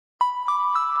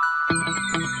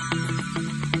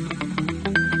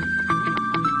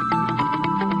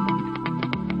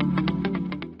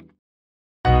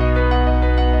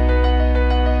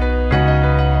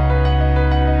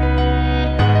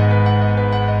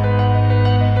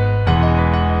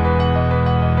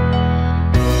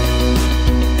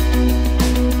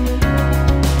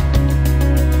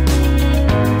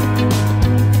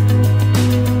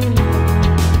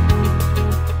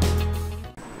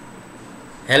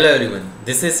Hello everyone,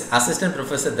 this is Assistant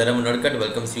Professor Dharam Nodkat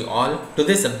welcomes you all to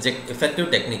this subject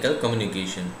Effective Technical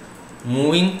Communication.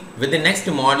 Moving with the next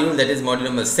module, that is module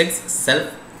number 6,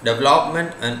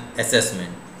 Self-Development and Assessment.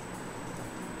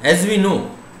 As we know,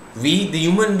 we the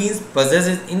human beings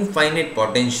possesses infinite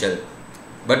potential,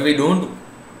 but we don't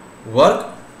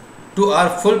work to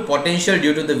our full potential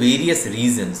due to the various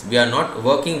reasons. We are not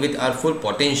working with our full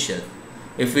potential.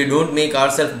 If we don't make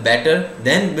ourselves better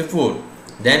than before,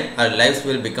 then our lives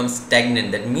will become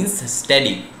stagnant. That means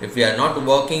steady. If we are not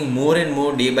working more and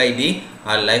more day by day,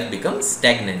 our life becomes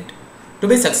stagnant. To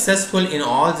be successful in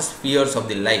all the spheres of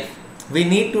the life, we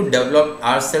need to develop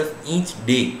ourselves each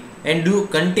day and do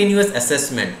continuous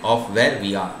assessment of where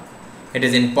we are. It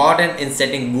is important in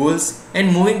setting goals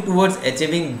and moving towards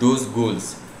achieving those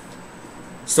goals.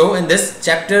 So in this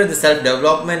chapter, the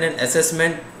self-development and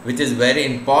assessment, which is very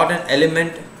important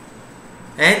element,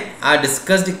 and are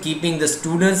discussed keeping the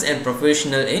students and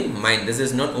professional in mind. This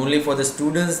is not only for the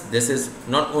students, this is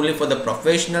not only for the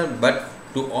professional, but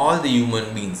to all the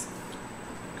human beings.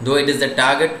 Though it is the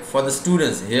target for the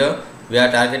students, here we are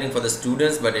targeting for the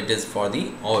students, but it is for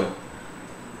the all.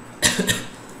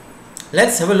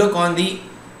 Let's have a look on the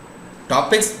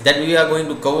topics that we are going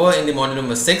to cover in the module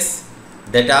number 6.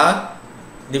 That are,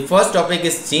 the first topic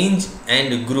is change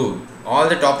and growth. All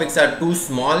the topics are too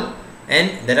small,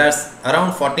 and there are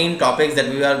around 14 topics that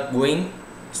we are going,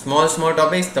 small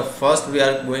topics. The first we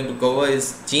are going to cover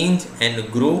is change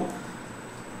and grow,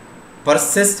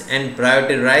 persist and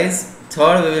prioritize.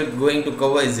 Third we are going to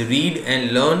cover is read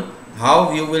and learn,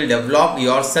 how you will develop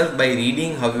yourself by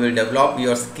reading, how you will develop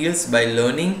your skills by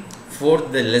learning.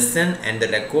 Fourth, the listen and the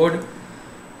record.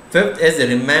 Fifth is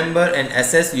remember and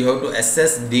assess. You have to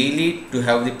assess daily to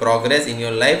have the progress in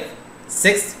your life.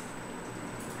 Sixth,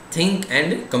 think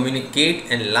and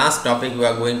communicate. And last topic we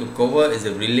are going to cover is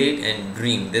relate and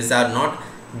dream. These are not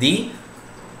the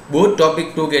both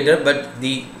topic together, but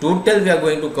the total we are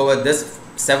going to cover this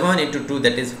 7 into 2,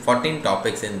 that is 14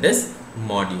 topics in this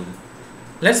module.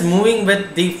 Let's moving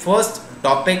with the first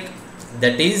topic,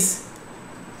 that is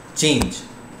change.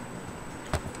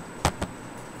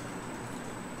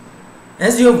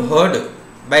 As you have heard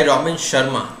by Robin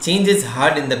Sharma, change is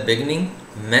hard in the beginning,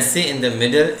 messy in the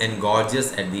middle, and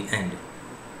gorgeous at the end.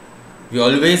 We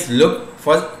always look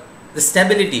for the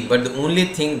stability, but the only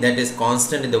thing that is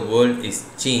constant in the world is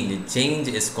change. Change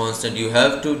is constant. You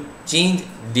have to change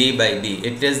day by day.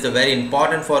 It is very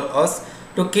important for us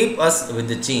to keep us with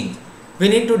the change. We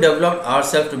need to develop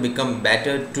ourselves to become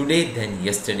better today than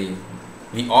yesterday.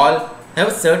 We all have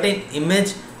a certain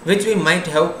image which we might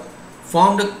have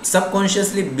formed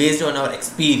subconsciously based on our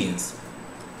experience.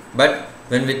 But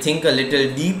when we think a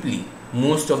little deeply,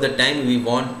 most of the time we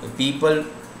want people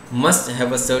must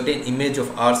have a certain image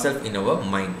of ourselves in our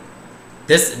mind.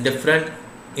 This different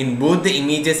in both the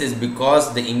images is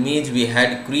because the image we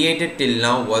had created till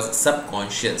now was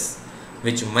subconscious,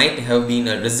 which might have been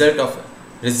a result of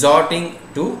resorting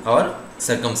to our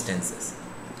circumstances.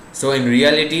 So in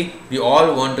reality, we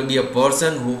all want to be a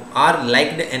person who are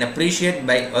liked and appreciated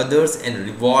by others and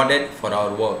rewarded for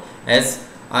our work. As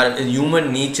our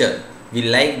human nature, we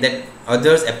like that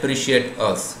others appreciate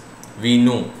us. We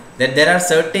know that there are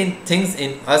certain things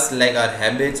in us, like our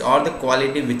habits or the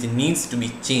quality, which needs to be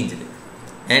changed.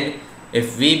 And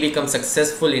if we become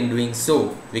successful in doing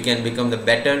so, we can become the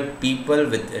better people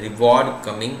with reward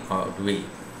coming our way.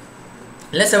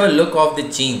 Let's have a look of the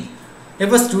change.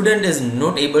 If a student is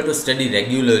not able to study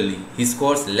regularly, he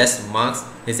scores less marks,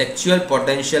 his actual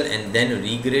potential, and then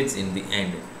regrets in the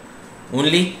end.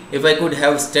 Only if I could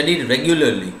have studied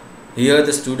regularly. Here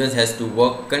the student has to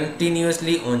work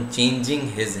continuously on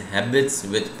changing his habits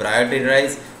with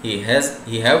prioritize. He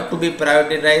have to be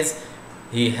prioritized.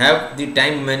 He have the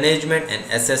time management and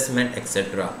assessment,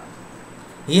 etc.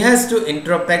 He has to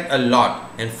introspect a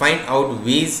lot and find out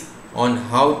ways on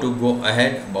how to go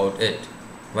ahead about it.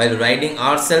 While riding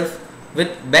ourselves with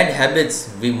bad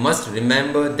habits, we must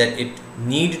remember that it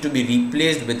need to be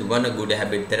replaced with one good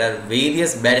habit. There are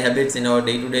various bad habits in our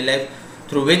day-to-day life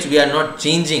through which we are not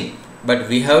changing, but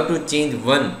we have to change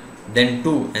one, then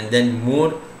two, and then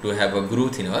more to have a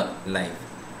growth in our life.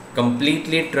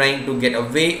 Completely trying to get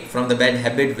away from the bad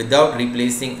habit without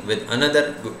replacing with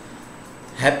another good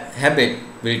habit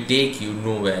will take you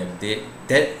nowhere.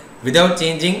 Without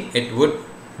changing, it would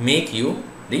make you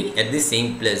at the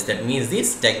same place. That means the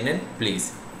stagnant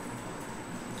place.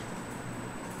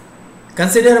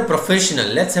 Consider a professional.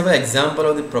 Let's have an example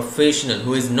of the professional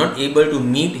who is not able to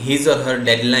meet his or her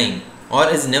deadline, or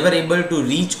is never able to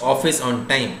reach office on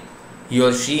time. He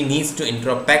or she needs to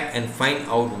introspect and find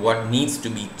out what needs to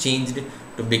be changed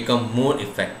to become more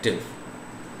effective.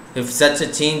 If such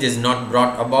a change is not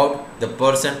brought about, the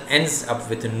person ends up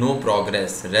with no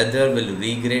progress, rather will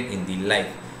regret in the life.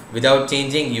 Without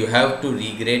changing, you have to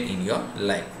regret in your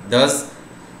life. Thus,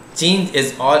 change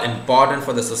is all important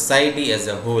for the society as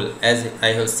a whole. As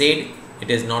I have said,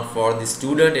 it is not for the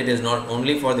student, it is not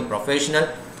only for the professional,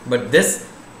 but this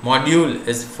module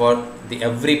is for the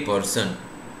every person.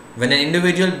 When an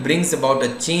individual brings about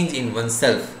a change in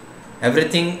oneself,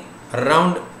 everything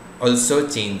around also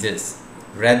changes.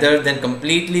 Rather than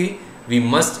completely, we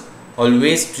must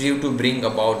always strive to bring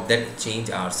about that change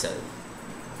ourselves.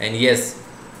 And yes,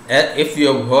 if you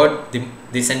have heard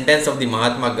the sentence of the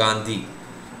Mahatma Gandhi,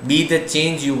 be the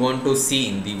change you want to see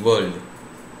in the world.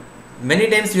 Many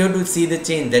times you have to see the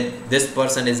change, that this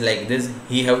person is like this,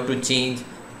 he have to change.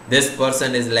 This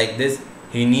person is like this,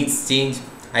 he needs change.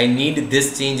 I need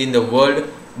this change in the world.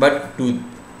 But to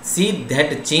see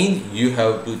that change, you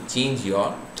have to change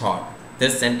your thought.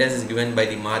 This sentence is given by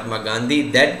the Mahatma Gandhi,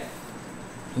 that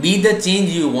be the change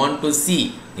you want to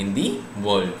see in the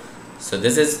world. So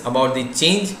this is about the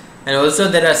change, and also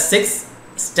there are 6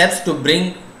 steps to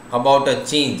bring about a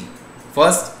change.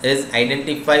 First is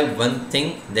identify one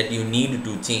thing that you need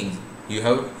to change.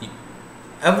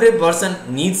 Every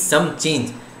person needs some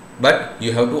change, but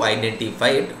you have to identify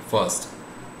it first.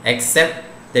 Accept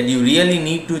that you really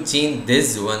need to change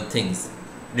these one things.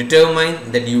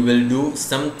 Determine that you will do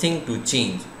something to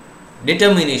change.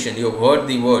 Determination, you have heard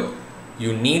the word.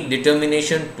 You need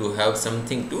determination to have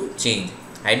something to change.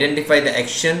 Identify the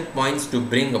action points to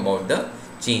bring about the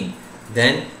change.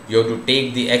 Then you have to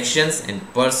take the actions and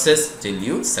persist till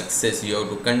you success. You have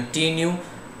to continue,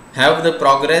 have the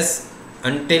progress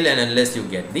until and unless you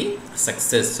get the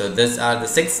success. So these are the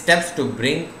 6 steps to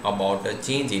bring about a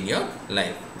change in your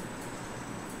life.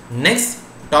 Next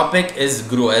topic is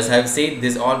grow. As I have said,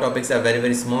 these all topics are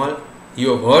very small.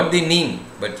 You have heard the name,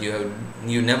 but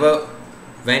you never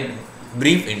went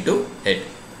brief into it.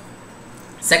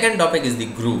 Second topic is the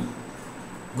grow.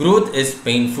 Growth is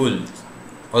painful.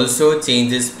 Also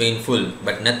change is painful,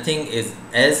 but nothing is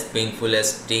as painful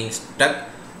as staying stuck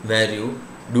where you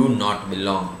do not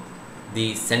belong.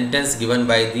 The sentence given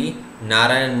by the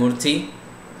Narayan Murthy.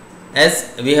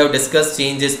 As we have discussed,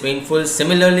 change is painful.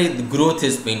 Similarly, the growth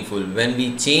is painful. When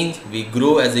we change, we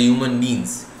grow as a human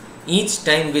beings. Each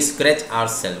time we scratch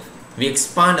ourselves, we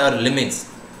expand our limits.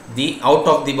 The out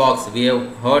of the box, we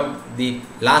have heard the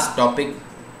last topic,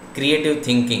 creative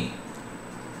thinking,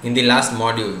 in the last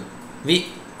module. We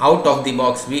out of the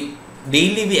box, we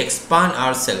daily expand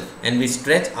ourselves and we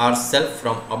stretch ourselves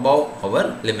from above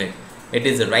our limit. It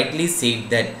is rightly said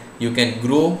that you can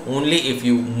grow only if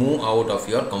you move out of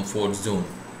your comfort zone.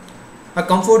 A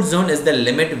comfort zone is the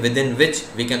limit within which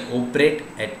we can operate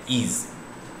at ease.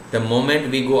 The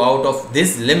moment we go out of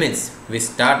these limits, we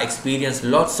start experience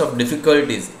lots of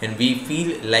difficulties and we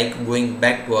feel like going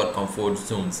back to our comfort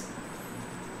zones.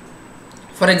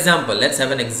 For example, let's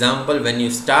have an example. When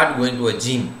you start going to a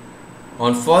gym,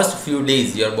 on first few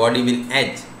days your body will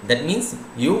ache. That means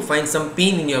you find some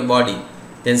pain in your body.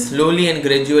 Then slowly and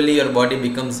gradually your body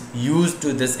becomes used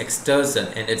to this exertion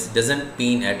and it doesn't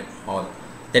pain at all.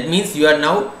 That means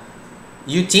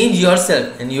you change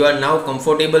yourself and you are now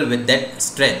comfortable with that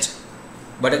stretch.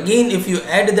 But again, if you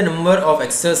add the number of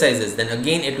exercises, then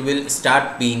again it will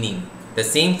start paining. The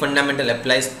same fundamental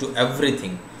applies to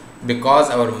everything,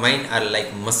 because our mind are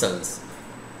like muscles.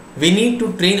 We need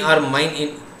to train our mind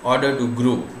in order to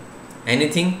grow.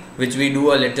 Anything which we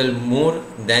do a little more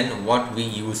than what we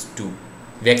used to.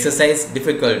 We exercise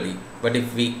difficulty, but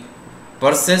if we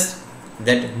persist,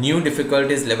 that new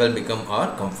difficulties level become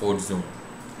our comfort zone.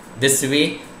 This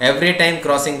way, every time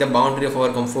crossing the boundary of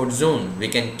our comfort zone, we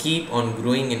can keep on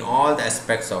growing in all the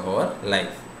aspects of our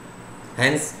life.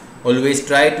 Hence, always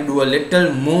try to do a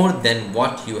little more than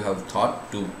what you have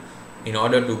thought to. In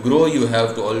order to grow, you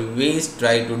have to always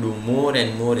try to do more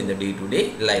and more in the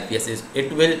day-to-day life. Yes,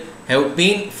 it will have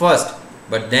pain first,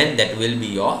 but then that will be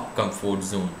your comfort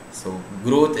zone. So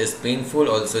growth is painful,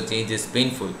 also change is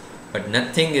painful, but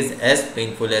nothing is as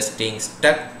painful as staying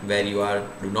stuck where you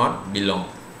do not belong.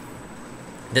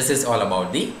 This is all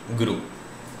about the grow.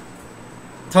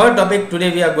 Third topic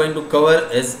today we are going to cover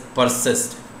is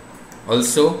persist.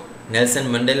 Also, Nelson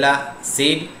Mandela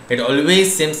said, it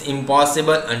always seems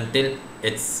impossible until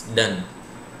it's done.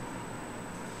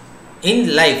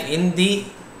 In life, in the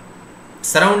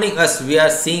surrounding us, we are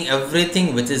seeing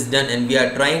everything which is done and we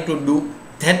are trying to do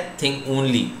that thing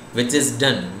only which is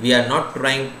done. We are not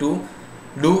trying to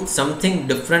do something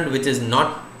different which is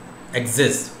not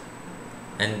exist,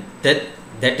 and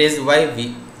that is why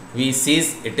we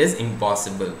sees it is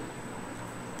impossible.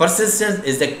 Persistence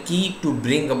is the key to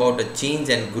bring about a change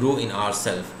and grow in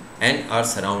ourselves. and our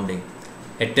surrounding.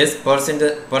 It is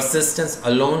persistence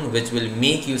alone which will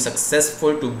make you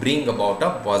successful to bring about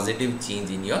a positive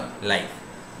change in your life.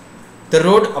 The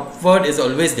road upward is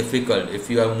always difficult. If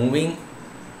you are moving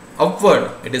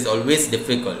upward, it is always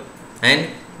difficult, and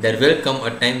there will come a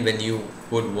time when you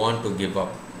would want to give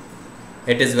up.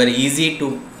 It is very easy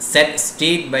to set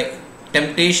state by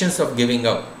temptations of giving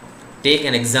up. Take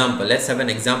an example. Let's have an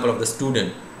example of the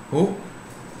student who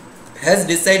has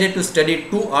decided to study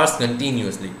 2 hours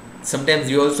continuously. Sometimes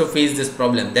you also face this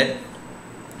problem that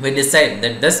we decide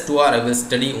that this 2 hours I will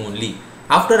study only.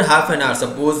 After half an hour,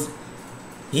 suppose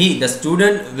the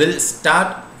student will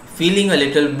start feeling a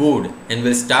little bored and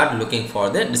will start looking for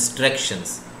the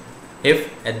distractions. If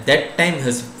at that time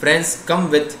his friends come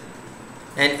with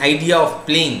an idea of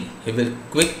playing, he will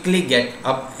quickly get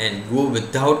up and go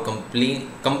without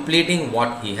completing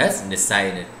what he has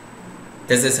decided.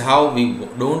 This is how we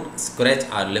don't scratch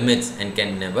our limits and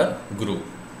can never grow.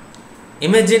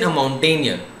 Imagine a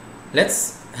mountaineer.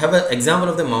 Let's have an example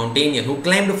of the mountaineer who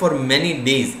climbed for many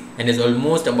days and is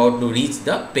almost about to reach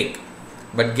the peak,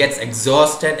 but gets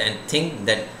exhausted and think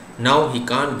that now he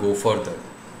can't go further.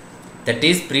 That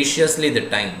is preciously the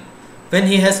time when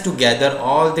he has to gather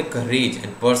all the courage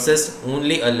and persist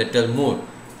only a little more.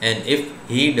 And if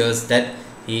he does that,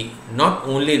 he not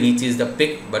only reaches the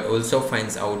peak but also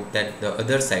finds out that the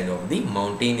other side of the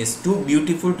mountain is too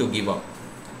beautiful to give up.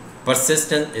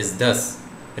 Persistence is thus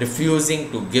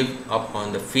refusing to give up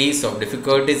on the face of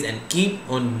difficulties and keep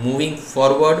on moving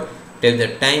forward till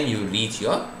the time you reach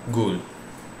your goal.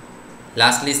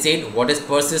 Lastly said, what is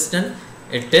persistence?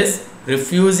 It is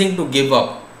refusing to give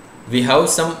up. We have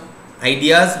some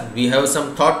ideas, we have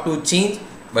some thought to change,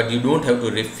 but you don't have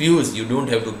to refuse, you don't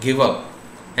have to give up,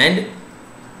 and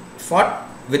fought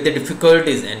with the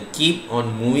difficulties and keep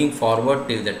on moving forward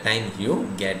till the time you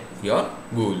get your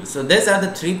goal. So these are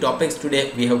the 3 topics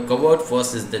today we have covered.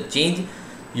 First is the change.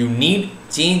 You need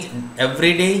change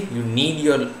every day. You need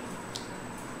your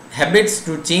habits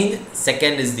to change.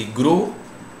 Second is the grow.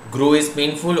 Grow is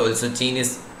painful. Also change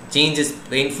is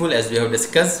painful, as we have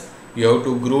discussed. You have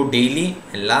to grow daily,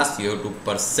 and last you have to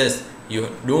persist. You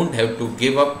don't have to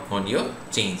give up on your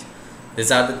change.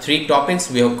 These are the 3 topics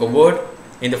we have covered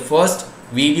in the first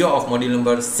video of module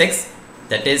number 6,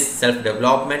 that is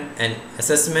self-development and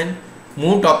assessment.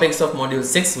 More topics of module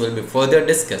 6 will be further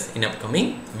discussed in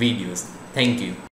upcoming videos. Thank you.